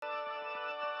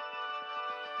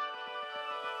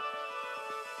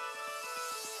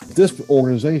This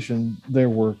organization, there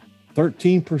were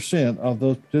 13% of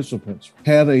those participants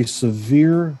had a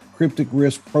severe cryptic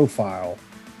risk profile,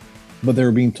 but they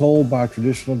were being told by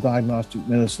traditional diagnostic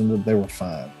medicine that they were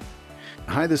fine.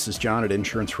 Hi, this is John at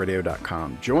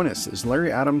insuranceradio.com. Join us as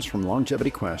Larry Adams from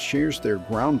Longevity Quest shares their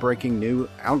groundbreaking new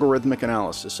algorithmic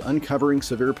analysis uncovering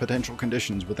severe potential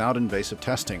conditions without invasive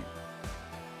testing.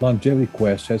 Longevity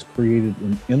Quest has created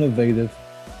an innovative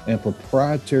and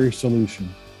proprietary solution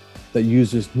that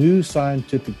uses new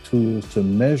scientific tools to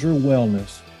measure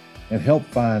wellness and help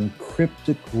find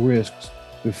cryptic risks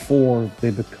before they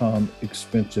become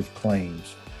expensive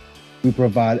claims. We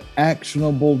provide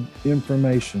actionable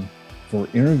information for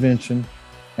intervention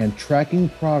and tracking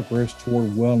progress toward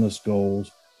wellness goals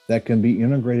that can be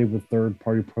integrated with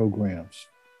third-party programs.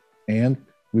 And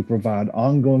we provide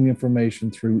ongoing information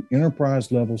through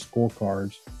enterprise-level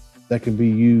scorecards that can be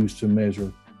used to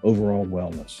measure overall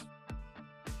wellness.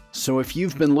 So if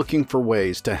you've been looking for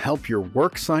ways to help your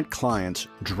worksite clients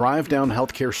drive down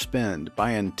healthcare spend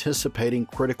by anticipating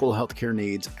critical healthcare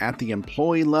needs at the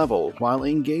employee level while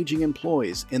engaging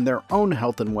employees in their own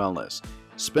health and wellness,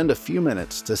 spend a few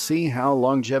minutes to see how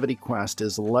Longevity Quest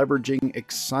is leveraging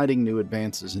exciting new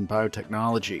advances in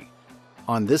biotechnology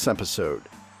on this episode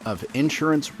of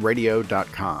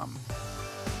insuranceradio.com.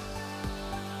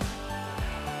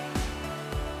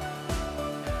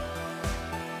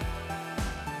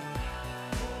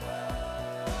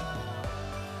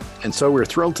 And so we're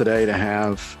thrilled today to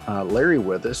have Larry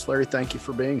with us. Larry, thank you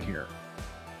for being here.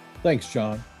 Thanks,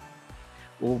 John.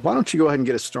 Well, why don't you go ahead and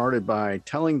get us started by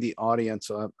telling the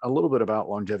audience a little bit about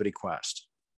Longevity Quest?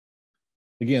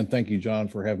 Again, thank you, John,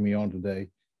 for having me on today.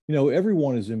 You know,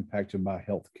 everyone is impacted by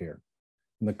healthcare,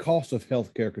 and the cost of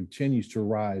healthcare continues to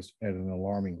rise at an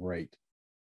alarming rate.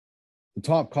 The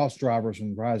top cost drivers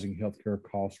in rising healthcare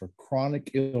costs are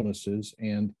chronic illnesses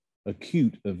and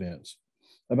acute events.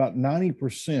 About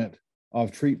 90%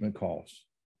 of treatment costs.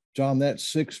 John,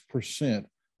 that's 6%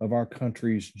 of our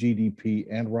country's GDP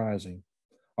and rising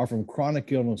are from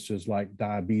chronic illnesses like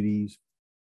diabetes,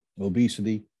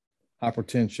 obesity,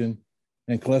 hypertension,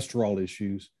 and cholesterol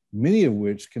issues, many of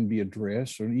which can be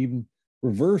addressed or even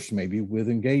reversed maybe with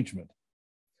engagement.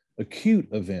 Acute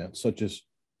events such as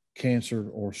cancer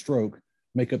or stroke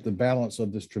make up the balance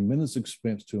of this tremendous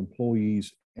expense to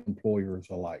employees and employers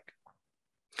alike.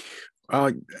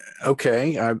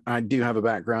 Okay, I do have a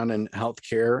background in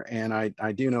healthcare, and I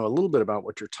do know a little bit about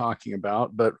what you're talking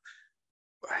about, but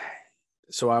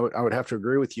so I would have to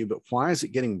agree with you, but why is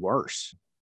it getting worse?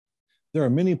 There are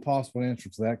many possible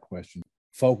answers to that question.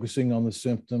 Focusing on the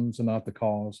symptoms and not the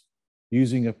cause,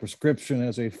 using a prescription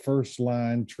as a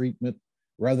first-line treatment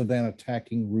rather than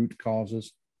attacking root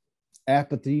causes,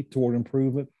 apathy toward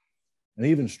improvement, and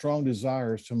even strong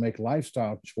desires to make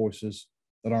lifestyle choices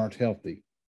that aren't healthy.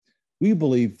 We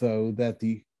believe, though, that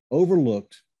the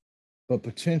overlooked but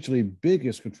potentially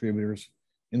biggest contributors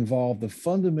involve the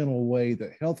fundamental way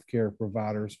that healthcare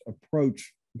providers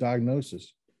approach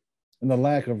diagnosis and the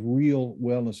lack of real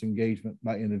wellness engagement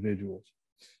by individuals.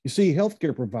 You see,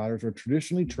 healthcare providers are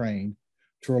traditionally trained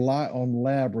to rely on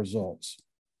lab results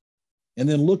and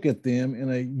then look at them in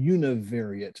a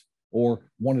univariate or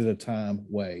one-at-a-time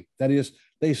way. That is,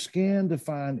 they scan to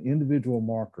find individual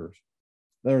markers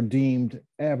that are deemed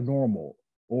abnormal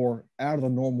or out of the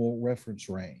normal reference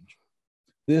range.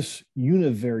 This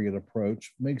univariate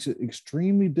approach makes it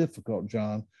extremely difficult,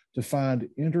 John, to find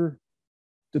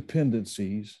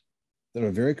interdependencies that are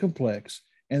very complex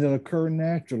and that occur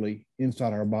naturally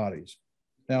inside our bodies.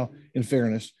 Now, in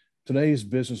fairness, today's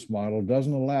business model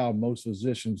doesn't allow most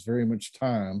physicians very much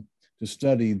time to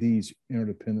study these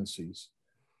interdependencies.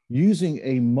 Using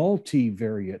a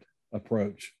multivariate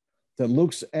approach that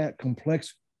looks at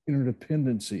complex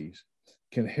interdependencies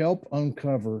can help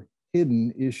uncover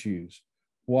hidden issues,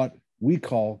 what we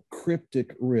call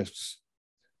cryptic risks,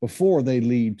 before they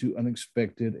lead to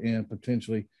unexpected and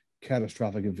potentially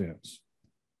catastrophic events.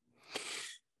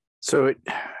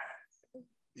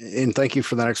 And thank you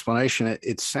for that explanation.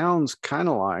 It sounds kind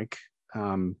of like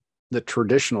the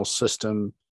traditional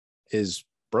system is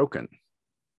broken.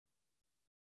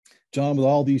 John, with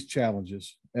all these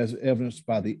challenges, as evidenced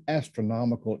by the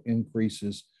astronomical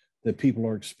increases that people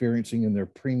are experiencing in their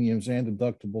premiums and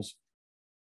deductibles,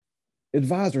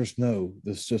 advisors know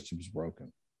the system is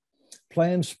broken.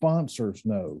 Plan sponsors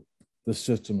know the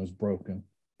system is broken,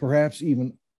 perhaps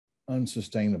even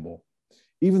unsustainable.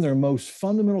 Even their most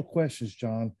fundamental questions,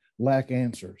 John, lack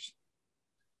answers.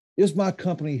 Is my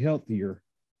company healthier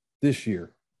this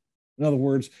year? In other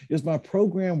words, is my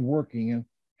program working, and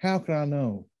how can I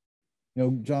know? You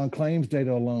know, John, claims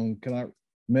data alone cannot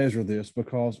measure this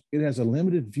because it has a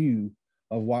limited view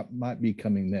of what might be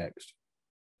coming next.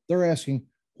 They're asking,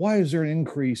 why is there an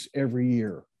increase every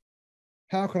year?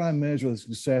 How can I measure the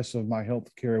success of my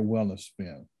healthcare and wellness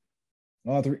spend?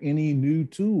 Are there any new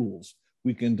tools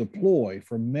we can deploy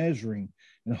for measuring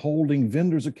and holding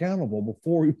vendors accountable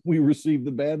before we receive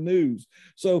the bad news?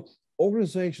 So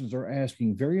organizations are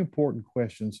asking very important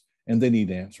questions and they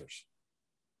need answers.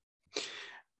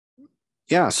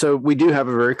 Yeah, so we do have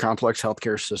a very complex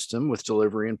healthcare system with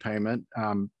delivery and payment.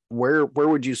 Where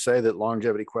would you say that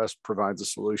LongevityQuest provides a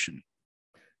solution?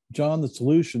 John, the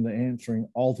solution to answering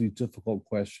all these difficult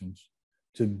questions,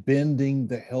 to bending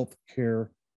the healthcare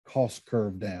cost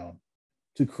curve down,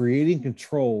 to creating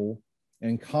control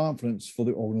and confidence for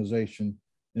the organization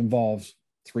involves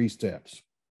 3 steps.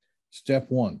 Step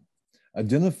 1,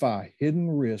 identify hidden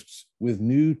risks with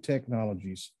new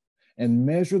technologies and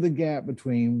measure the gap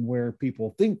between where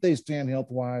people think they stand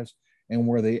health-wise and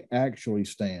where they actually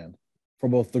stand for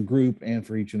both the group and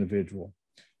for each individual.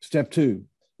 Step 2,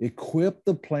 equip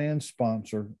the plan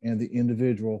sponsor and the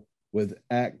individual with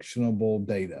actionable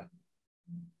data.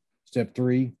 Step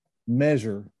 3,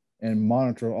 measure and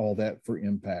monitor all that for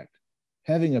impact.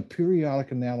 Having a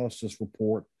periodic analysis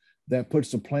report that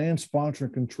puts the plan sponsor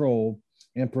in control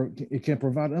and it can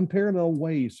provide unparalleled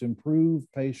ways to improve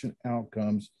patient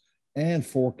outcomes and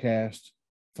forecast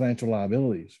financial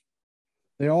liabilities.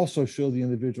 They also show the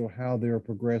individual how they're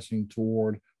progressing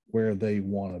toward where they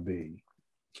want to be.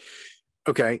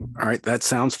 Okay, all right, that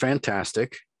sounds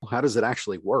fantastic. How does it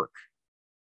actually work?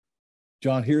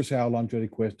 John, here's how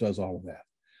LongevityQuest does all of that.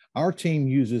 Our team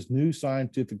uses new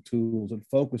scientific tools that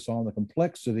focus on the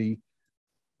complexity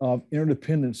of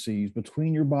interdependencies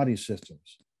between your body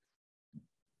systems.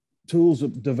 Tools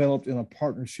developed in a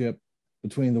partnership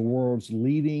between the world's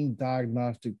leading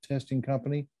diagnostic testing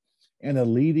company and a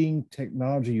leading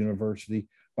technology university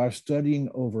by studying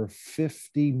over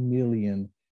 50 million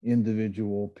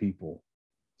individual people.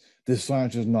 This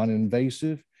science is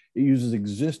non-invasive. It uses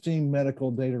existing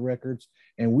medical data records,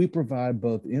 and we provide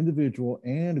both individual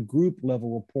and group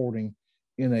level reporting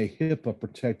in a HIPAA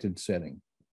protected setting.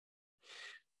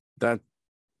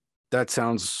 That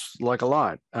sounds like a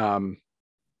lot.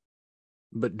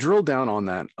 But drill down on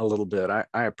that a little bit.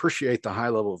 I appreciate the high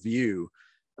level view,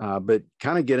 but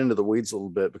kind of get into the weeds a little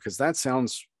bit because that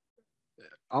sounds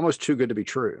almost too good to be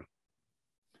true.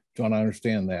 John, I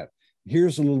understand that.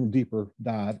 Here's a little deeper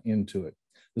dive into it.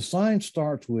 The science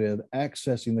starts with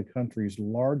accessing the country's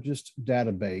largest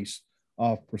database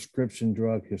of prescription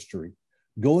drug history,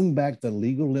 going back the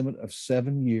legal limit of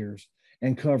 7 years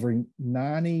and covering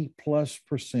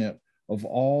 90+% of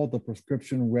all the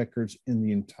prescription records in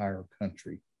the entire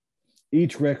country.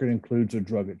 Each record includes the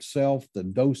drug itself, the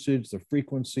dosage, the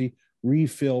frequency,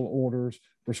 refill orders,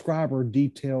 prescriber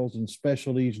details and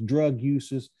specialties, drug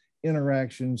uses,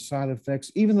 interactions, side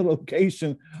effects, even the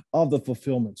location of the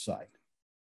fulfillment site.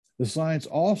 The science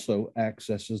also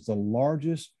accesses the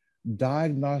largest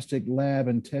diagnostic lab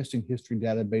and testing history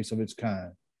database of its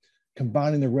kind,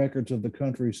 combining the records of the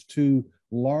country's 2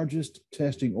 largest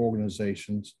testing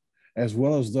organizations, as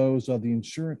well as those of the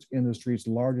insurance industry's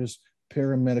largest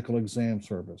paramedical exam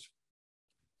service.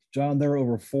 John, there are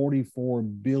over 44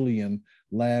 billion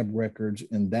lab records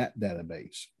in that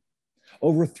database.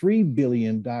 Over 3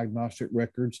 billion diagnostic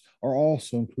records are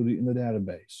also included in the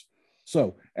database.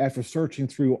 So after searching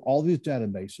through all these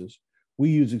databases, we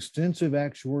use extensive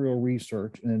actuarial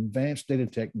research and advanced data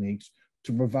techniques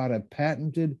to provide a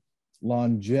patented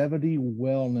longevity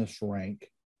wellness rank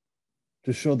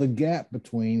to show the gap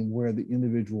between where the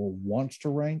individual wants to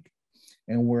rank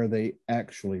and where they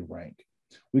actually rank.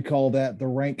 We call that the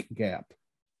rank gap.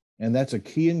 And that's a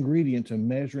key ingredient to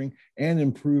measuring and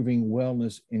improving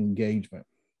wellness engagement.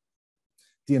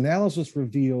 The analysis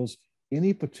reveals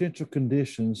any potential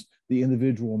conditions the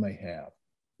individual may have,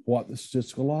 what the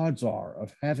statistical odds are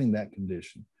of having that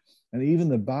condition, and even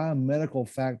the biomedical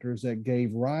factors that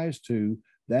gave rise to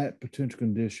that potential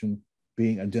condition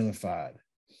being identified.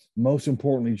 Most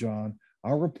importantly, John,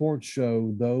 our reports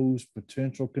show those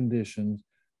potential conditions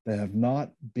that have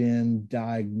not been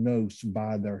diagnosed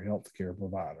by their healthcare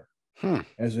provider,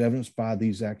 as evidenced by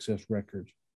these access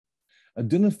records.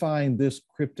 Identifying this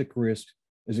cryptic risk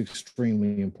is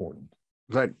extremely important.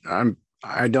 But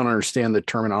I don't understand the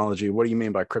terminology. What do you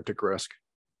mean by cryptic risk?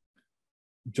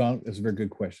 John, that's a very good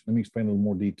question. Let me explain in a little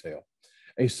more detail.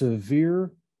 A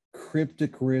severe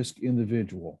cryptic risk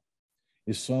individual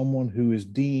is someone who is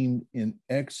deemed in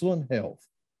excellent health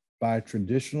by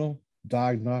traditional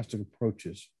diagnostic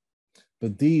approaches.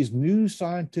 But these new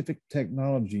scientific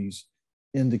technologies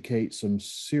indicate some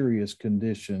serious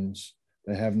conditions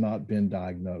that have not been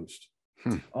diagnosed.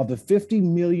 Of the 50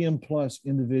 million plus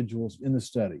individuals in the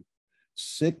study,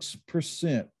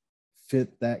 6%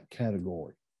 fit that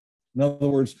category. In other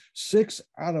words, 6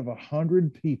 out of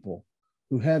 100 people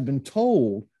who have been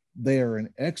told they are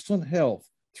in excellent health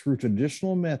through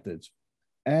traditional methods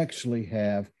actually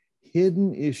have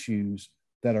hidden issues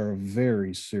that are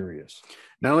very serious.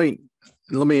 Now,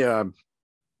 let me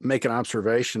make an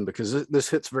observation, because this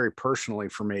hits very personally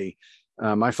for me.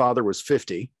 My father was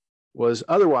 50, was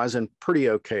otherwise in pretty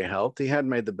okay health. He hadn't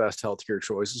made the best healthcare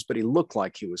choices, but he looked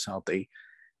like he was healthy.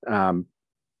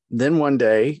 Then one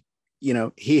day,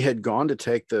 he had gone to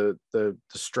take the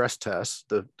stress test,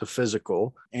 the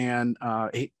physical, and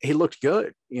he looked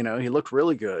good. He looked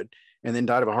really good, and then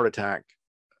died of a heart attack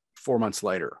 4 months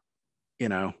later,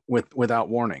 without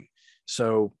warning.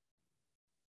 So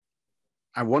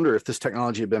I wonder if this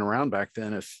technology had been around back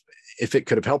then, if it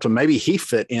could have helped him. Maybe he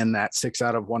fit in that 6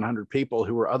 out of 100 people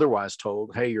who were otherwise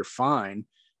told, hey, you're fine,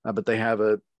 but they have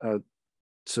a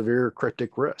severe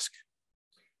cryptic risk.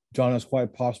 John, it's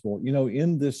quite possible.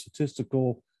 In this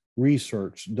statistical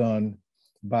research done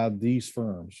by these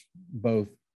firms, both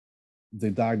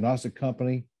the diagnostic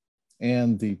company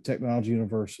and the technology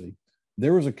university,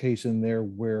 there was a case in there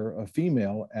where a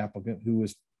female applicant who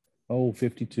was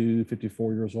 52,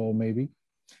 54 years old maybe,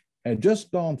 had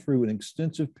just gone through an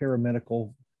extensive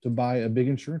paramedical to buy a big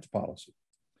insurance policy,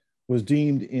 was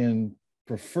deemed in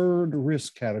preferred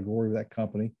risk category of that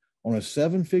company on a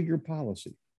 7-figure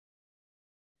policy.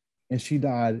 And she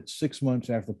died 6 months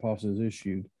after the policy was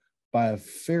issued by a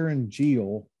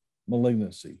pharyngeal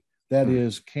malignancy. That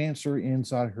is cancer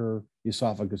inside her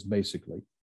esophagus, basically.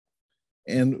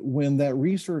 And when that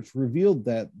research revealed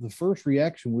that, the first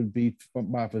reaction would be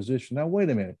by a physician, now,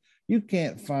 wait a minute, you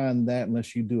can't find that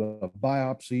unless you do a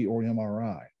biopsy or an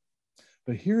MRI.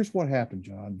 But here's what happened,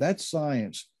 John. That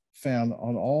science found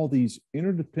on all these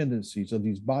interdependencies of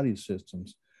these body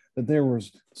systems that there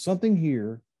was something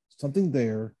here, something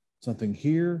there, something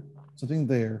here, something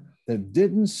there that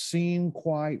didn't seem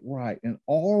quite right. And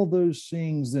all of those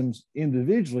things them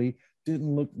individually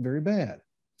didn't look very bad.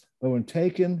 But when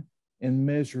taken and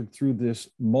measured through this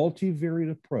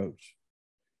multivariate approach,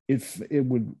 it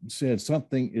would said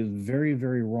something is very,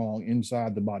 very wrong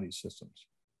inside the body systems.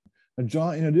 Now,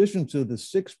 John, in addition to the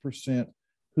 6%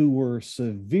 who were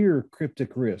severe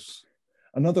cryptic risks,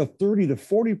 another 30 to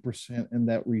 40% in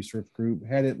that research group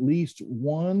had at least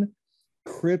one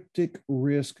cryptic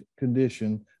risk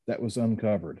condition that was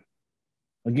uncovered.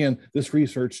 Again, this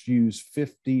research used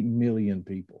 50 million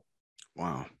people.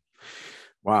 Wow.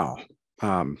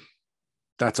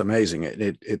 That's amazing.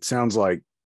 It sounds like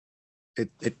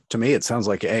to me, it sounds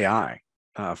like AI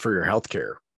for your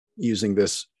healthcare using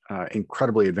this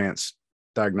incredibly advanced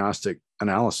diagnostic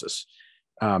analysis.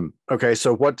 Okay,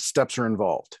 so what steps are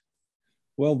involved?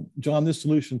 Well, John, this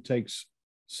solution takes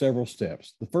several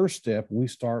steps. The first step, we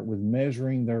start with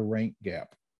measuring their rank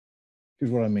gap.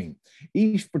 Here's what I mean.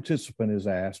 Each participant is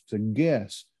asked to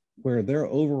guess where their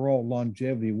overall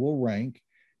longevity will rank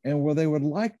and where they would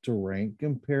like to rank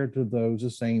compared to those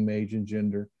the same age and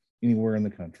gender anywhere in the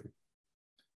country.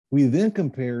 We then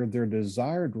compare their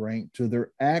desired rank to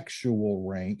their actual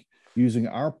rank using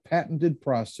our patented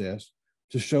process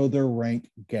to show their rank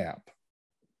gap.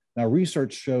 Now,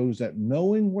 research shows that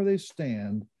knowing where they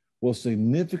stand will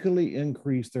significantly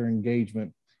increase their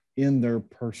engagement in their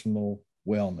personal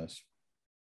wellness.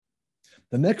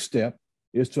 The next step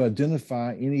is to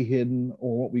identify any hidden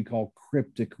or what we call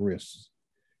cryptic risks.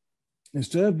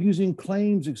 Instead of using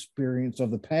claims experience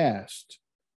of the past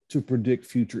to predict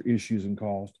future issues and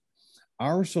costs,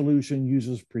 our solution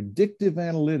uses predictive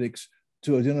analytics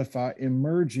to identify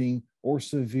emerging or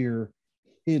severe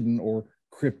hidden or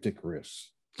cryptic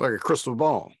risks. It's like a crystal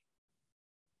ball.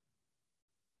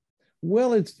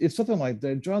 Well, it's something like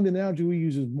that. John, the analogy we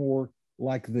use is more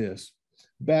like this.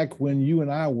 Back when you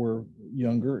and I were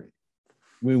younger,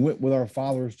 we went with our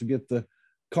fathers to get the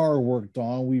car worked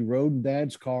on. We rode in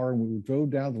Dad's car and we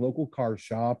drove down to the local car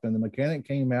shop, and the mechanic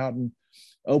came out and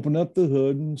opened up the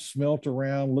hood and smelt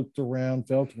around, looked around,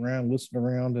 felt around, listened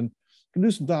around, and could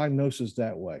do some diagnosis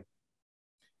that way.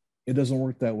 It doesn't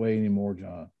work that way anymore,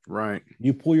 John. Right.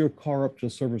 You pull your car up to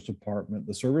the service department,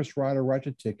 the service writer writes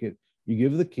a ticket, you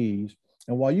give the keys,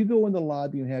 and while you go in the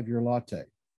lobby and have your latte,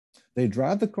 they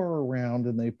drive the car around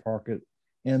and they park it,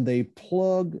 and they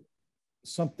plug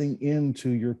something into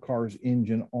your car's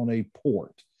engine on a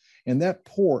port. And that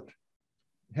port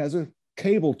has a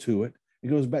cable to it. It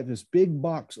goes back to this big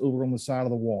box over on the side of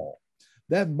the wall.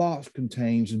 That box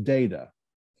contains data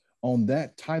on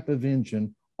that type of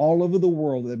engine all over the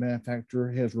world that the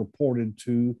manufacturer has reported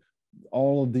to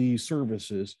all of these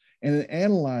services. And it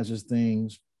analyzes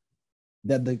things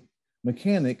that the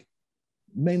mechanic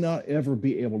may not ever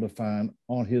be able to find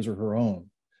on his or her own.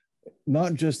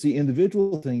 Not just the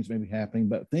individual things may be happening,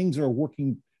 but things that are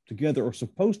working together or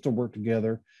supposed to work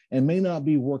together and may not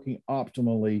be working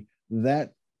optimally.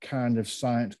 That kind of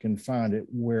science can find it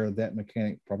where that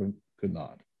mechanic probably could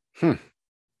not.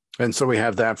 And so we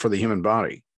have that for the human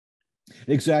body.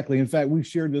 Exactly. In fact, we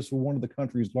shared this with one of the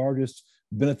country's largest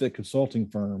benefit consulting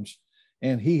firms,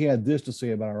 and he had this to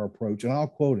say about our approach, and I'll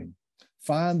quote him: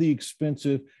 "Find the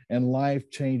expensive and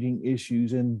life-changing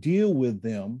issues and deal with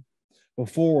them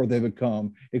before they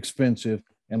become expensive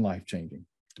and life-changing."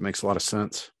 It makes a lot of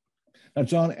sense. Now,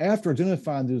 John, after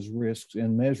identifying these risks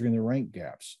and measuring the rank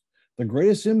gaps, the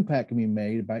greatest impact can be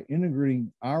made by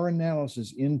integrating our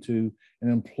analysis into an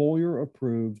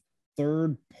employer-approved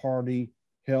third-party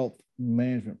health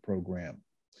management program.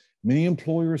 Many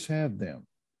employers have them.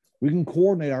 We can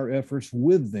coordinate our efforts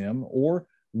with them, or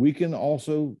we can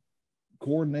also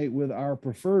coordinate with our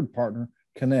preferred partner,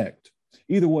 Connect.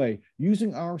 Either way,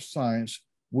 using our science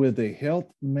with a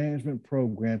health management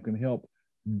program can help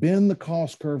bend the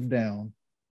cost curve down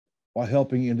while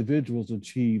helping individuals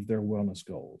achieve their wellness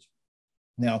goals.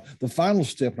 Now, the final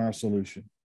step in our solution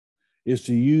is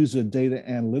to use the data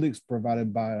analytics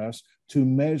provided by us to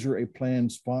measure a plan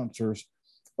sponsor's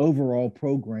overall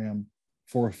program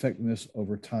for effectiveness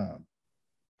over time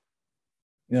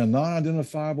in a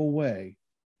non-identifiable way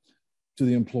to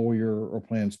the employer or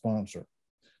plan sponsor.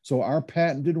 So our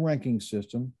patented ranking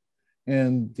system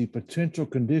and the potential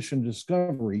condition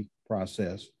discovery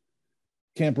process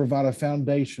can provide a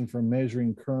foundation for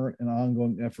measuring current and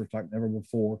ongoing efforts like never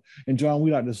before. And John,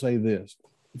 we like to say this: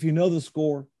 if you know the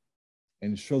score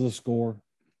and show the score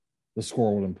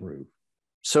will improve.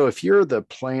 So if you're the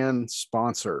plan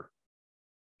sponsor,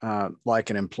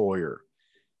 like an employer,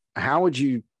 how would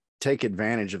you take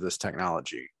advantage of this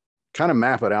technology? Kind of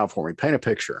map it out for me. Paint a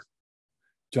picture.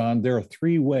 John, there are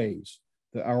 3 ways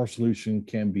that our solution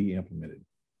can be implemented.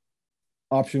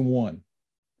 Option 1,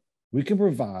 we can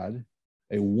provide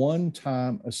a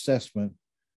one-time assessment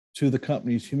to the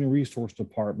company's human resource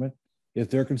department if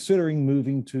they're considering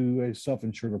moving to a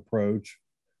self-insured approach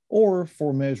or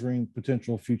for measuring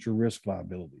potential future risk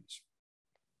liabilities.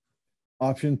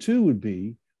 Option 2 would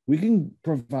be we can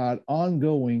provide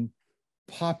ongoing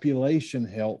population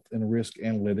health and risk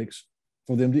analytics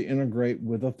for them to integrate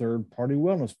with a third-party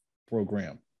wellness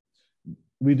program.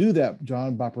 We do that,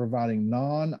 John, by providing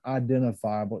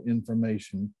non-identifiable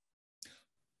information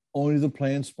only to the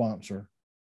plan sponsor,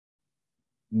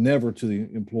 never to the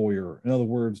employer. In other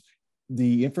words,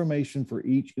 the information for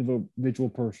each individual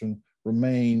person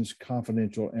remains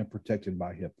confidential and protected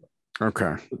by HIPAA.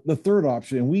 Okay. The third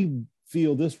option, and we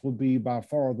feel this will be by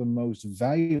far the most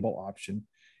valuable option,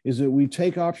 is that we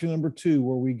take option number 2,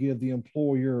 where we give the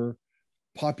employer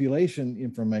population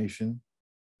information,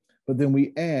 but then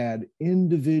we add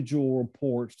individual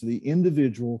reports to the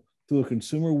individual through a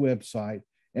consumer website,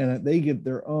 and they get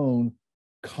their own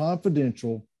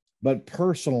confidential but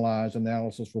personalized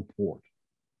analysis report.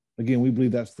 Again, we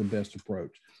believe that's the best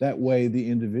approach. That way, the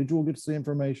individual gets the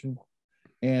information,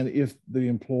 and if the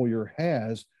employer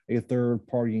has a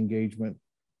third-party engagement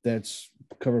that's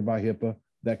covered by HIPAA,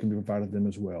 that can be provided to them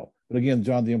as well. But again,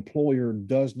 John, the employer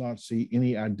does not see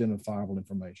any identifiable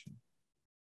information.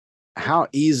 How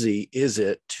easy is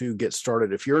it to get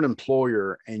started? If you're an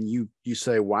employer and you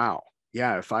say, wow,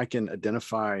 yeah, if I can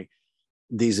identify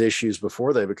these issues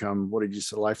before they become, what did you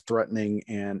say, life-threatening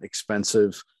and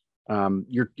expensive,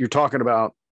 you're talking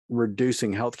about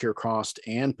reducing healthcare cost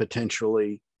and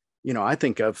potentially, I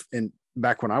think of, and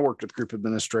back when I worked with group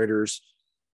administrators,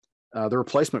 the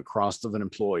replacement cost of an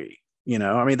employee.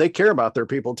 They care about their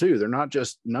people too. They're not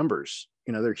just numbers,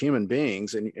 they're human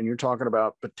beings. And you're talking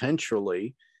about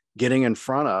potentially getting in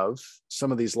front of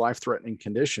some of these life-threatening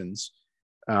conditions.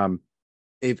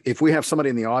 If we have somebody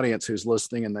in the audience who's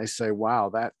listening and they say, wow,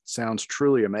 that sounds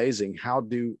truly amazing, how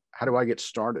do I get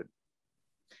started?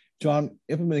 John,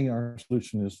 implementing our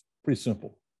solution is pretty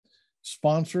simple.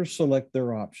 Sponsors select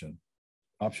their option.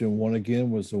 Option 1, again,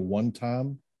 was a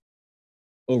one-time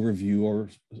overview or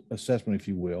assessment, if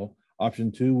you will.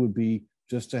 Option 2 would be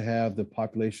just to have the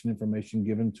population information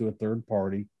given to a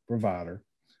third-party provider.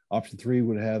 Option 3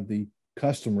 would have the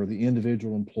customer, the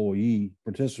individual employee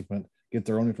participant, get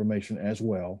their own information as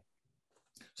well.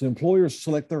 So employers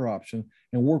select their option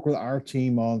and work with our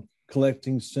team on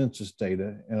collecting census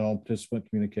data and on participant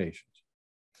communications.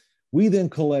 We then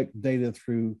collect data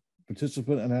through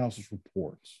participant analysis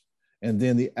reports, and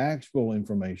then the actual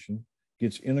information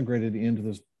gets integrated into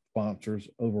the sponsor's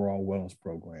overall wellness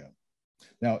program.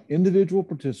 Now, individual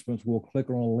participants will click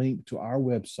on a link to our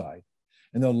website,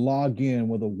 and they'll log in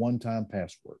with a one-time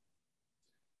password.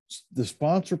 The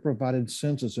sponsor provided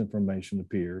census information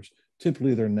appears,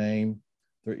 typically their name,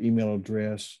 their email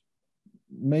address,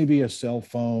 maybe a cell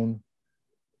phone,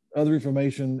 other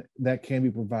information that can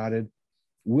be provided.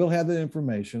 We'll have that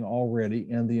information already,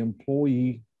 and the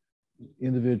employee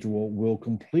individual will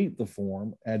complete the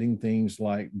form, adding things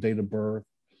like date of birth,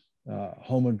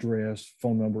 home address,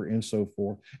 phone number, and so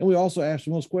forth. And we also ask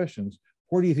them those questions.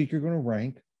 Where do you think you're going to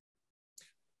rank?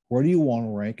 Where do you want to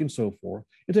rank, and so forth.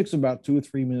 It takes about 2 or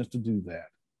 3 minutes to do that.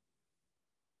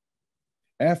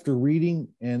 After reading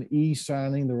and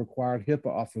e-signing the required HIPAA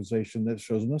authorization that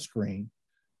shows on the screen,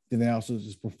 the analysis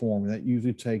is performed. That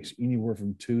usually takes anywhere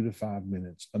from 2 to 5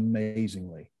 minutes,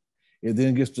 amazingly. It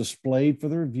then gets displayed for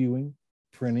their viewing,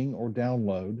 printing, or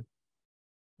download.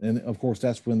 And of course,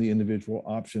 that's when the individual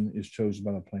option is chosen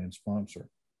by the plan sponsor.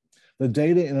 The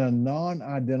data in a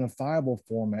non-identifiable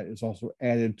format is also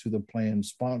added to the plan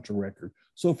sponsor record.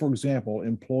 So for example,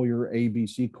 employer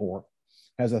ABC Corp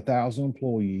has 1,000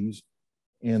 employees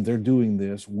and they're doing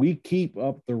this. We keep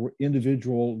up the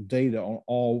individual data on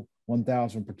all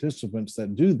 1,000 participants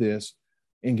that do this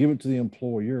and give it to the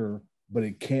employer, but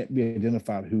it can't be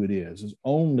identified who it is. It's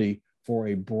only for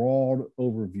a broad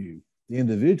overview. The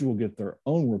individual gets their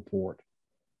own report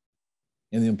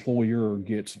and the employer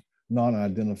gets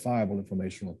non-identifiable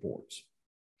information reports.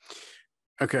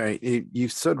 Okay,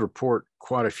 you've said report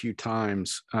quite a few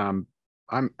times. I'm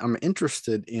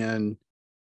interested in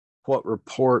what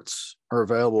reports are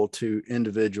available to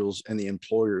individuals and the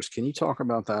employers. Can you talk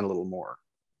about that a little more?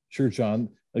 Sure, John.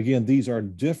 Again, these are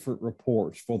different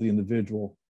reports for the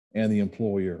individual and the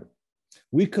employer.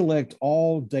 We collect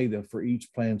all data for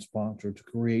each plan sponsor to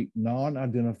create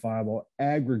non-identifiable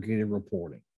aggregated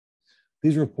reporting.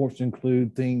 These reports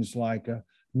include things like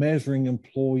measuring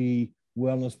employee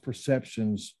wellness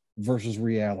perceptions versus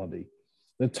reality,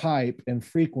 the type and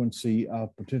frequency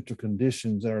of potential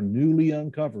conditions that are newly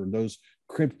uncovered, those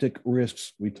cryptic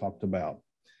risks we talked about,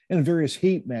 and various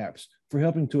heat maps for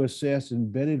helping to assess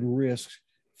embedded risks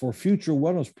for future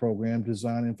wellness program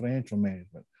design and financial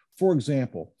management. For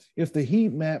example, if the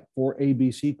heat map for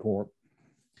ABC Corp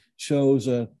shows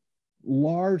a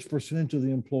large percentage of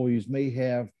the employees may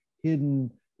have hidden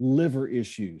liver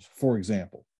issues, for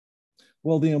example,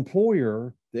 well, the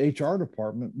employer, the HR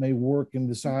department, may work and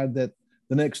decide that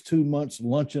the next 2 months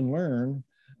lunch and learn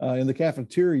in the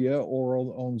cafeteria or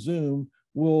on Zoom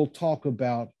will talk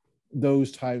about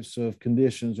those types of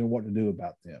conditions and what to do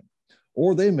about them.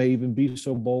 Or they may even be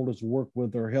so bold as to work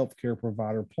with their healthcare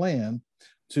provider plan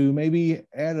to maybe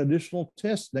add additional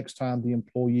tests next time the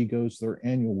employee goes to their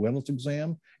annual wellness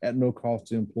exam at no cost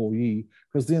to the employee,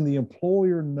 because then the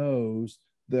employer knows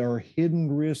there are hidden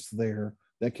risks there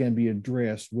that can be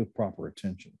addressed with proper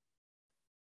attention.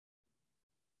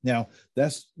 Now,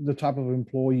 that's the type of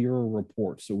employer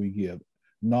reports that we give,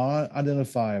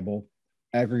 non-identifiable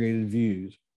aggregated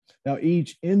views. Now,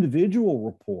 each individual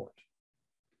report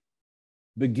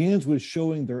begins with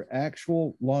showing their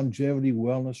actual longevity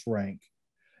wellness rank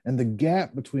and the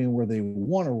gap between where they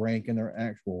want to rank and their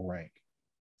actual rank.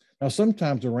 Now,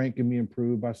 sometimes the rank can be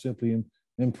improved by simply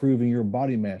improving your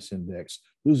body mass index,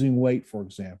 losing weight, for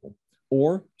example,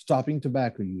 or stopping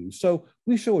tobacco use. So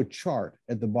we show a chart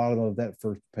at the bottom of that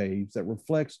first page that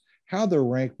reflects how their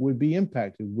rank would be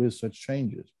impacted with such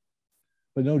changes.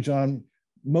 But no, John,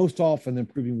 most often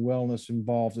improving wellness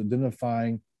involves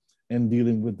identifying and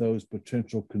dealing with those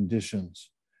potential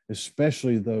conditions,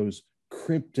 especially those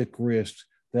cryptic risks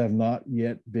that have not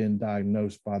yet been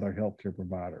diagnosed by their healthcare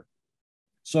provider.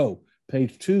 So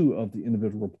page 2 of the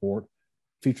individual report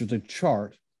features a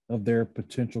chart of their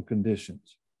potential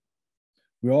conditions.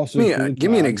 We also give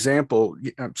me an example.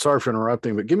 I'm sorry for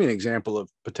interrupting, but give me an example of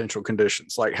potential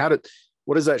conditions. Like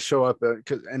what does that show up?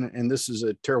 And this is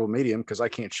a terrible medium because I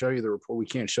can't show you the report. We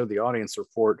can't show the audience the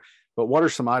report, but what are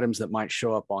some items that might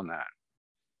show up on that?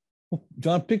 Well,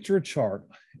 John, picture a chart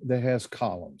that has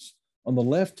columns. On the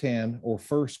left-hand or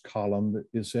first column,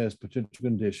 it says potential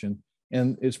condition,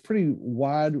 and it's pretty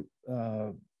wide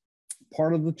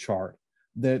part of the chart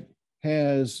that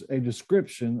has a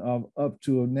description of up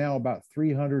to now about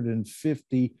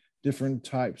 350 different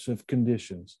types of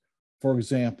conditions. For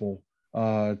example,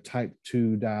 type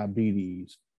 2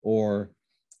 diabetes or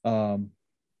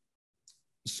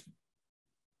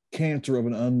cancer of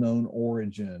an unknown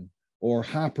origin or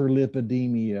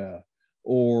hyperlipidemia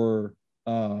or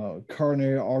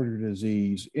coronary artery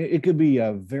disease. It could be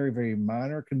a very, very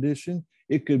minor condition.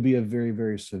 It could be a very,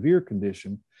 very severe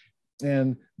condition.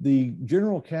 And the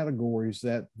general categories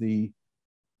that the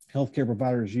healthcare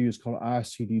providers use called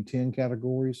ICD-10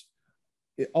 categories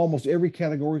almost every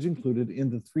category is included in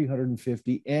the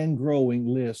 350 and growing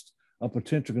list of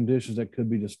potential conditions that could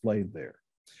be displayed there.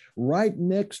 Right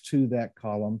next to that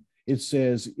column, it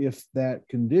says if that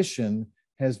condition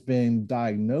has been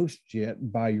diagnosed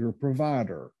yet by your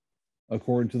provider,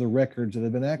 according to the records that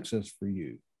have been accessed for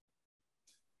you.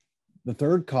 The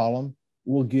third column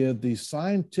will give the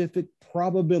scientific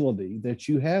probability that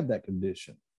you have that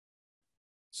condition.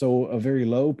 So a very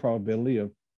low probability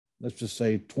of, let's just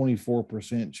say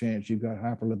 24% chance you've got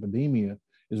hyperlipidemia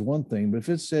is one thing. But if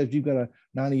it says you've got a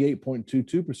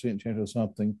 98.22% chance of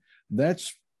something,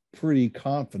 that's pretty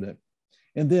confident.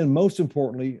 And then most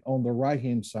importantly, on the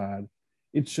right-hand side,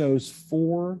 it shows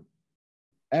 4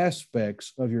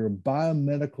 aspects of your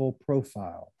biomedical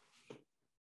profile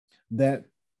that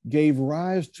gave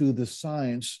rise to the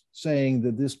science saying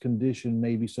that this condition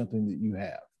may be something that you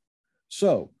have.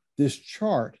 So this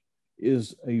chart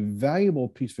is a valuable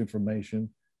piece of information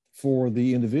for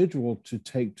the individual to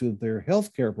take to their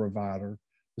healthcare provider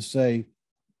to say,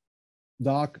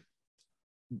 Doc,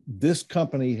 this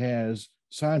company has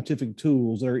scientific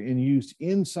tools that are in use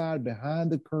inside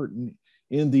behind the curtain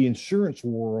in the insurance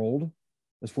world.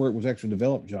 That's where it was actually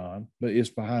developed, John, but it's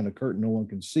behind the curtain. No one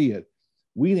can see it.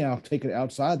 We now take it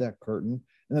outside that curtain,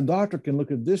 and the doctor can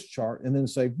look at this chart and then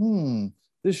say,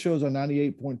 this shows a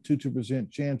 98.22%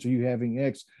 chance of you having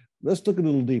X. Let's look a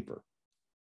little deeper.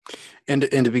 And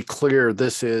to be clear,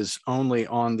 this is only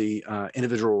on the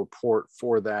individual report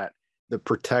for that, the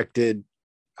protected,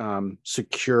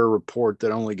 secure report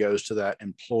that only goes to that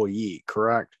employee,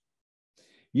 correct?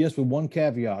 Yes, with one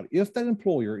caveat. If that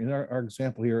employer, in our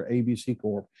example here, ABC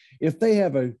Corp, if they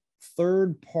have a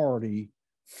third-party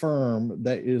firm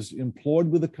that is employed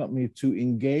with the company to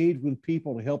engage with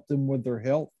people to help them with their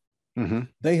health,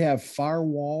 they have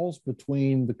firewalls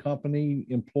between the company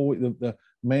employee, the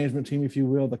management team, if you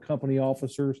will, the company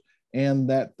officers, and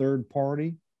that third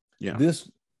party. Yeah. This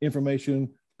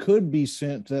information could be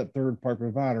sent to that third party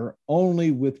provider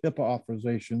only with HIPAA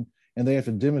authorization, and they have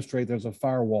to demonstrate there's a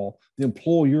firewall. The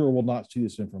employer will not see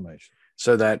this information.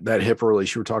 So that HIPAA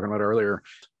release you were talking about earlier.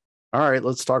 All right,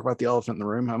 let's talk about the elephant in the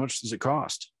room. How much does it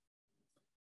cost?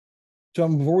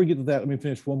 John, before we get to that, let me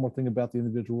finish one more thing about the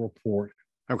individual report.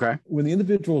 Okay. When the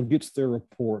individual gets their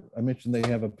report, I mentioned they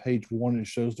have a page 1 that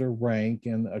shows their rank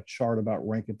and a chart about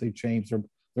rank if they change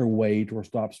their weight or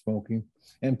stop smoking.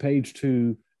 And page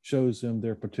 2 shows them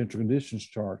their potential conditions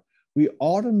chart. We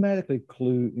automatically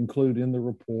include in the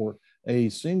report a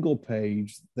single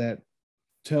page that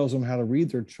tells them how to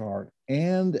read their chart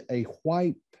and a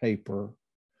white paper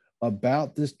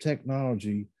about this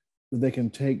technology that they can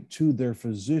take to their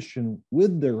physician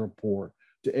with their report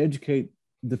to educate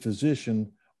the physician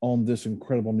on this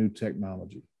incredible new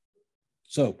technology.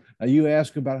 So now you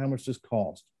ask about how much this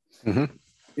costs.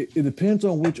 It depends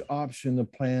on which option the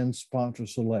plan sponsor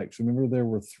selects. Remember, there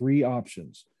were 3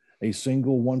 options: a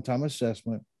single one-time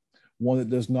assessment, one that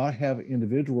does not have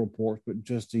individual reports, but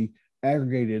just the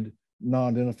aggregated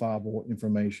non-identifiable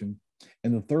information,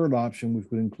 and the third option, which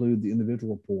would include the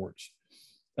individual reports.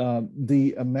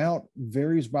 The amount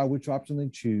varies by which option they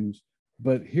choose,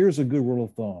 but here's a good rule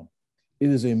of thumb. It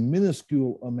is a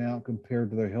minuscule amount compared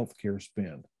to their healthcare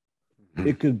spend.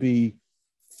 It could be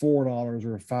 $4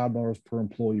 or $5 per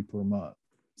employee per month.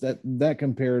 That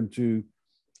compared to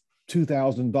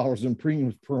 $2,000 in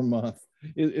premiums per month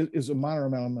is a minor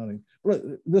amount of money. But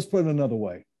let's put it another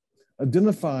way.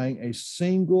 Identifying a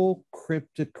single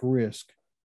cryptic risk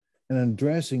and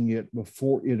addressing it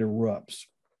before it erupts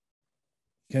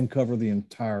can cover the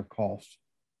entire cost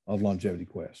of Longevity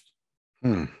Quest.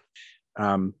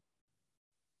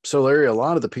 So Larry, a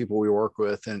lot of the people we work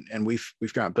with, and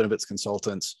we've got benefits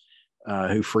consultants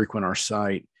who frequent our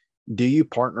site. Do you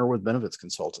partner with benefits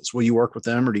consultants? Will you work with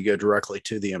them, or do you go directly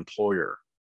to the employer?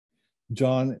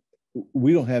 John,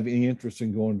 we don't have any interest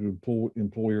in going to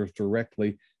employers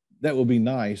directly. That would be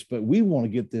nice, but we want to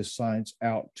get this science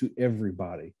out to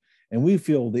everybody. And we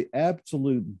feel the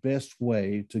absolute best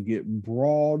way to get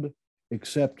broad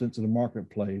acceptance in the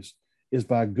marketplace is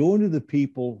by going to the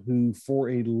people who, for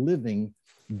a living,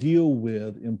 deal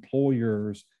with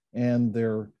employers and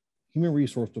their human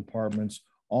resource departments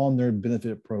on their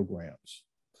benefit programs.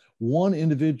 One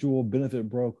individual benefit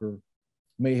broker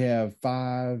may have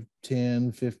 5,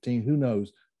 10, 15, who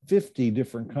knows, 50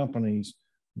 different companies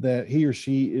that he or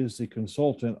she is the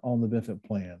consultant on the benefit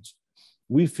plans.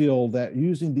 We feel that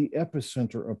using the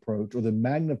epicenter approach or the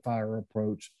magnifier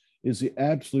approach is the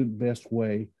absolute best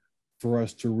way for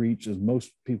us to reach as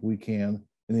most people we can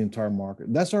in the entire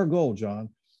market. That's our goal, John.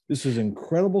 This is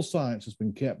incredible science that's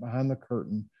been kept behind the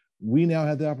curtain. We now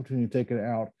have the opportunity to take it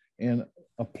out and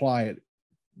apply it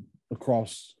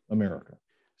across America.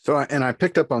 And I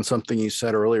picked up on something you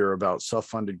said earlier about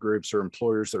self-funded groups or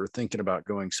employers that are thinking about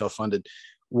going self-funded.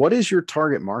 What is your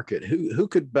target market? Who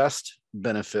could best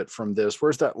benefit from this?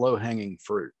 Where's that low-hanging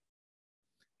fruit?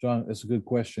 John, that's a good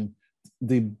question.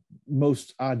 The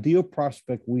most ideal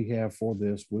prospect we have for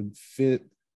this would fit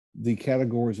the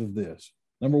categories of this.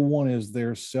 Number one is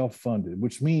they're self-funded,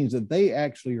 which means that they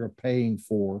actually are paying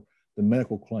for the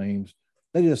medical claims.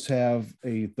 They just have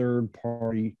a third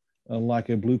party, like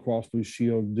a Blue Cross Blue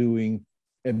Shield, doing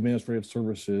administrative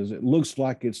services. It looks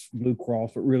like it's Blue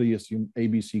Cross, but really it's the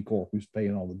ABC Corp who's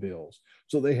paying all the bills.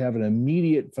 So they have an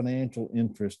immediate financial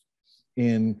interest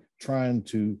in trying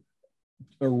to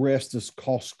arrest this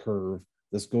cost curve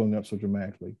that's going up so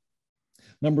dramatically.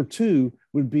 Number two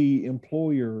would be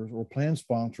employers or plan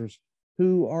sponsors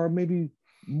who are maybe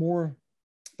more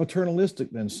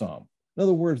paternalistic than some. In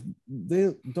other words,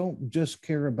 they don't just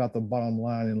care about the bottom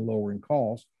line and lowering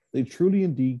costs. They truly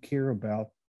indeed care about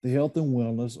the health and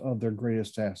wellness of their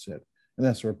greatest asset, and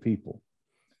that's our people.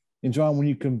 And John, when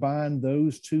you combine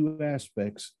those two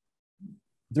aspects,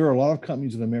 there are a lot of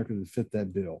companies in America that fit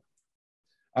that bill.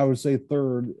 I would say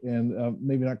third, and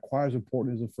maybe not quite as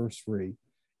important as the first three,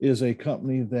 is a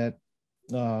company that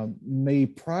may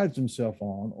pride himself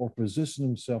on or position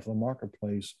himself in the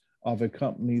marketplace of a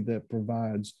company that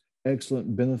provides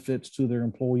excellent benefits to their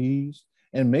employees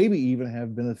and maybe even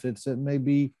have benefits that may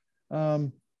be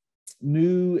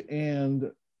new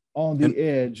and on the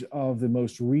edge of the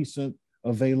most recent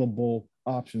available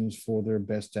options for their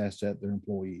best asset, their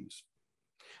employees.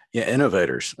 Yeah,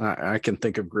 innovators. I can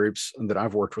think of groups that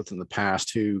I've worked with in the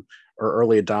past who are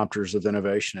early adopters of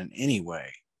innovation in any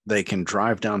way they can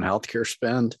drive down healthcare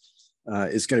spend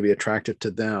is going to be attractive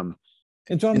to them.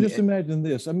 And John, just imagine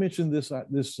this. I mentioned this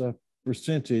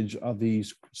percentage of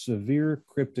these severe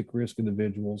cryptic risk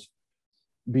individuals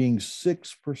being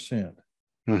 6%.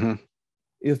 Mm-hmm.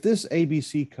 If this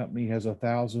ABC company has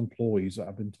 1,000 employees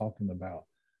I've been talking about,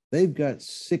 they've got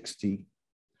 60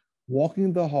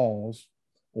 walking the halls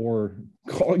or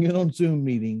calling in on Zoom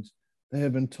meetings. They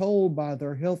have been told by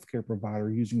their healthcare provider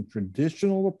using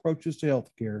traditional approaches to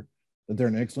healthcare that they're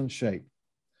in excellent shape,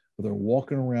 but they're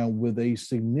walking around with a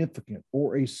significant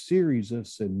or a series of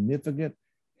significant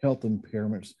health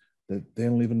impairments that they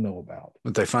don't even know about.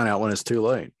 But they find out when it's too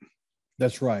late.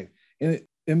 That's right. And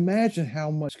imagine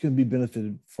how much can be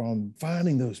benefited from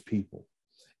finding those people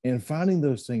and finding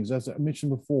those things. As I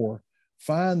mentioned before,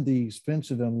 find the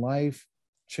expensive and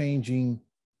life-changing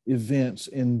events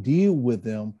and deal with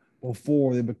them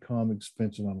before they become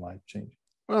expensive and life-changing.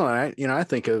 Well, I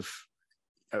think of,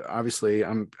 obviously,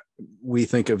 we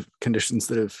think of conditions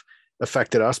that have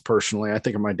affected us personally. I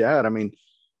think of my dad. I mean,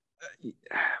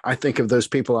 I think of those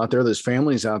people out there, those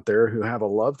families out there who have a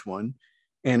loved one.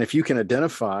 And if you can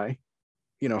identify,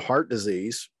 heart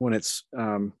disease when it's,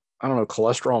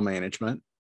 cholesterol management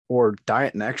or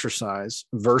diet and exercise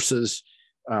versus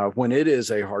when it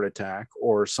is a heart attack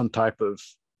or some type of,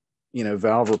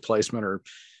 valve replacement or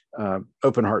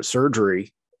open heart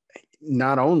surgery,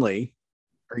 not only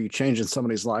are you changing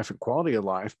somebody's life and quality of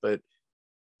life, but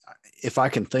if I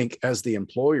can think as the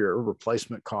employer,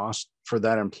 replacement cost for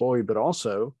that employee, but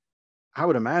also I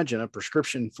would imagine a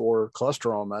prescription for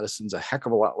cholesterol medicine is a heck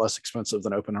of a lot less expensive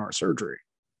than open heart surgery.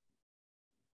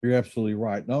 You're absolutely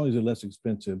right. Not only is it less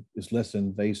expensive, it's less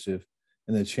invasive,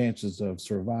 and the chances of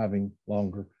surviving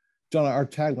longer. John, our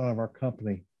tagline of our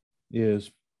company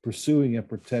is pursuing and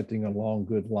protecting a long,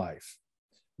 good life.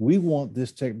 We want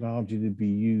this technology to be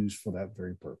used for that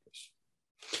very purpose.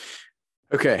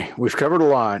 Okay, we've covered a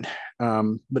lot,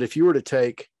 but if you were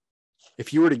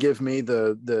to give me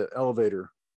the elevator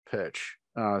pitch,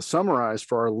 summarize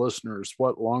for our listeners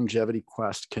what Longevity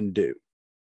Quest can do.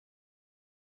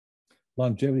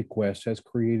 Longevity Quest has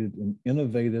created an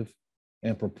innovative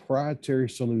and proprietary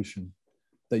solution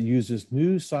that uses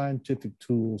new scientific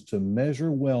tools to measure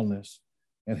wellness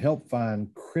and help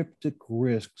find cryptic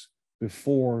risks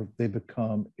before they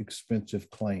become expensive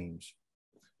claims.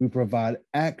 We provide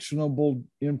actionable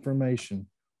information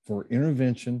for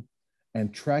intervention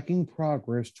and tracking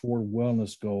progress toward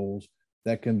wellness goals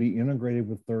that can be integrated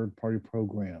with third-party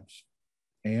programs.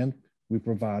 And we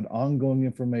provide ongoing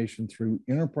information through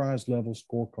enterprise-level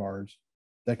scorecards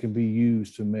that can be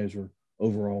used to measure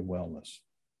overall wellness.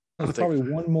 There's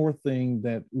probably one more thing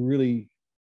that really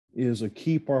is a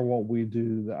key part of what we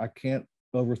do that I can't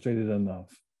overstate it enough.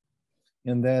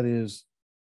 And that is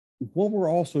what we're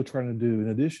also trying to do, in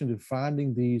addition to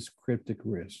finding these cryptic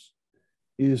risks,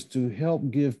 is to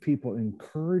help give people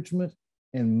encouragement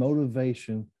and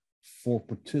motivation for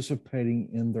participating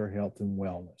in their health and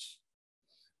wellness.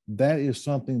 That is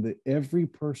something that every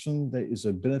person that is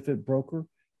a benefit broker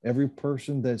every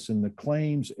person that's in the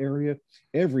claims area,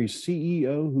 every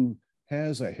CEO who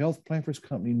has a health plan for his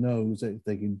company knows that if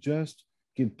they can just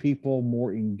get people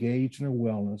more engaged in their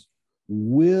wellness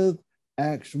with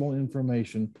actionable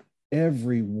information,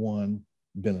 everyone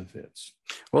benefits.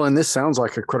 Well, and this sounds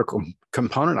like a critical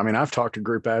component. I mean, I've talked to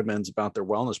group admins about their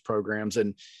wellness programs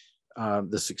and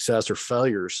the success or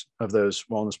failures of those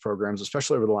wellness programs,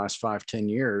 especially over the last 5-10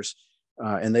 years.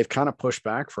 And they've kind of pushed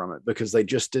back from it because they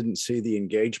just didn't see the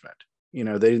engagement. You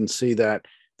know, they didn't see that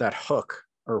hook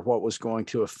or what was going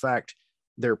to affect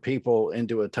their people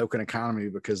into a token economy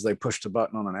because they pushed a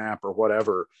button on an app or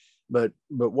whatever. But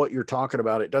what you're talking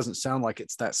about, it doesn't sound like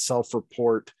it's that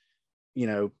self-report, you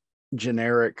know,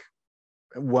 generic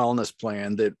wellness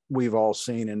plan that we've all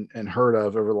seen and heard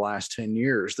of over the last 10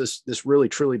 years. This really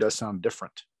truly does sound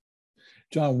different.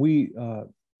 John, we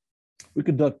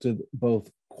conducted both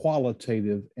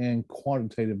qualitative and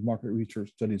quantitative market research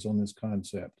studies on this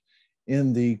concept.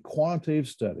 In the quantitative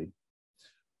study,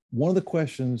 one of the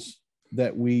questions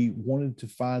that we wanted to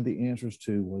find the answers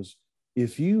to was,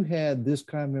 if you had this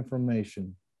kind of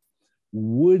information,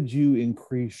 would you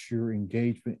increase your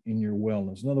engagement in your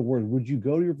wellness? In other words, would you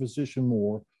go to your physician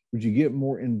more? Would you get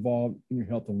more involved in your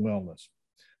health and wellness?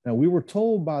 Now, we were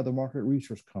told by the market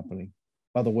research company,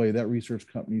 by the way, that research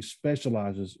company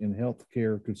specializes in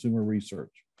healthcare consumer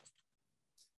research.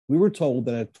 We were told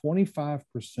that a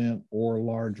 25% or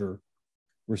larger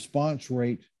response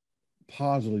rate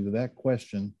positively to that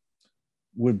question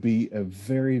would be a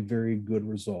very, very good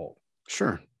result.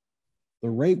 Sure. The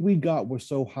rate we got was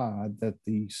so high that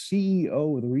the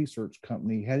CEO of the research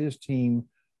company had his team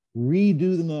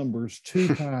redo the numbers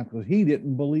 2 times because he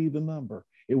didn't believe the number.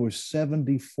 It was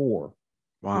 74%.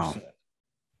 Wow.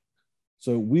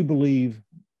 So we believe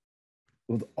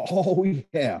with all we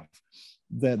have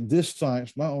that this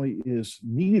science not only is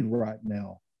needed right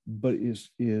now, but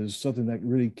is something that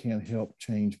really can help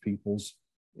change people's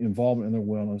involvement in their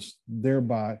wellness,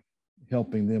 thereby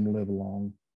helping them live a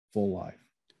long, full life.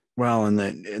 Well, and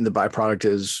the byproduct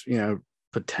is, you know,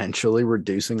 potentially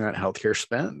reducing that healthcare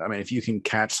spend. I mean, if you can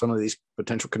catch some of these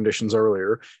potential conditions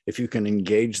earlier, if you can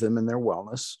engage them in their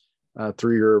wellness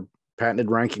through your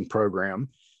patented ranking program,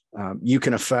 you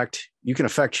can affect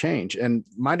change. And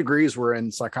my degrees were in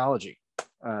psychology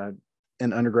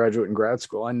in undergraduate and grad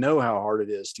school. I know how hard it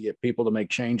is to get people to make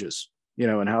changes, you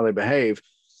know, and how they behave.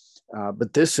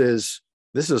 But this is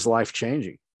life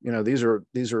changing. You know, these are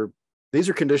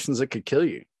conditions that could kill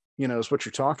you. You know, is what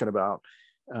you're talking about,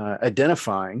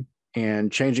 identifying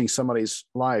and changing somebody's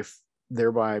life,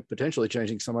 thereby potentially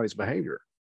changing somebody's behavior.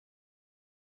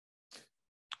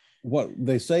 What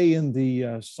they say in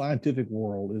the scientific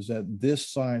world is that this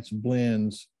science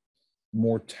blends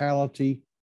mortality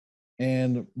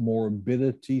and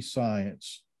morbidity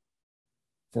science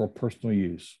for personal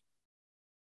use.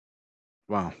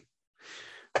 Wow.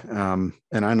 And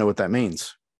I know what that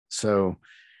means. So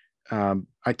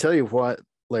I tell you what,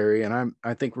 Larry, and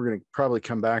I think we're going to probably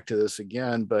come back to this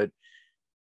again, but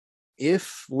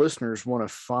if listeners want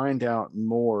to find out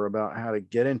more about how to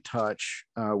get in touch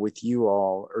with you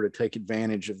all or to take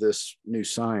advantage of this new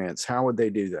science, how would they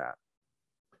do that?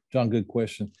 John, good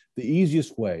question. The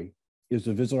easiest way is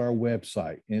to visit our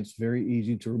website, and it's very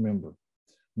easy to remember,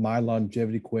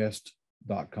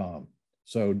 mylongevityquest.com.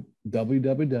 So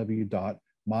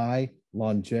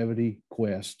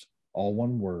www.mylongevityquest, all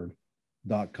one word,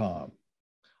 .com.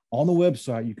 On the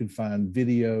website, you can find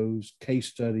videos, case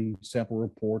studies, sample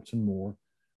reports, and more.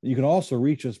 You can also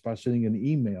reach us by sending an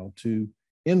email to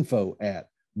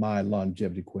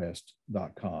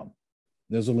info@mylongevityquest.com.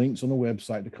 There's a links on the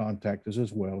website to contact us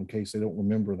as well, in case they don't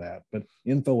remember that, but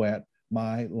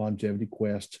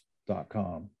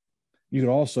info@mylongevityquest.com. You can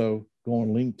also go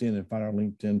on LinkedIn and find our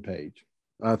LinkedIn page.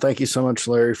 Thank you so much,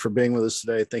 Larry, for being with us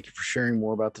today. Thank you for sharing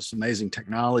more about this amazing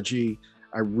technology.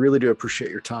 I really do appreciate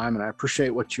your time, and I appreciate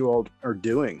what you all are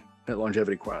doing at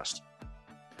Longevity Quest.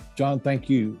 John, thank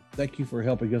you. Thank you for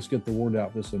helping us get the word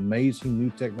out. This amazing new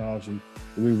technology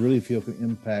that we really feel can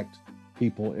impact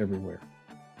people everywhere.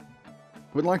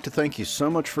 We'd like to thank you so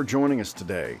much for joining us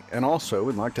today. And also,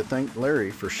 we'd like to thank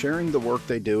Larry for sharing the work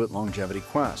they do at Longevity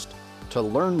Quest. To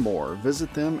learn more,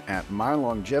 visit them at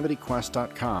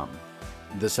mylongevityquest.com.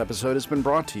 This episode has been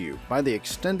brought to you by the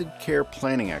extended care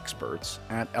planning experts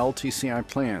at LTCI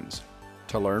Plans.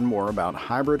 To learn more about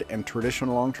hybrid and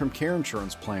traditional long-term care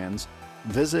insurance plans,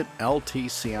 visit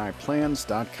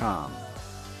ltciplans.com.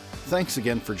 Thanks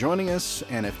again for joining us,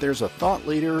 and if there's a thought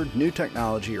leader, new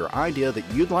technology, or idea that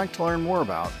you'd like to learn more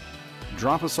about,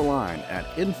 drop us a line at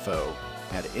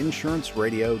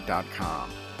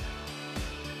info@insuranceradio.com.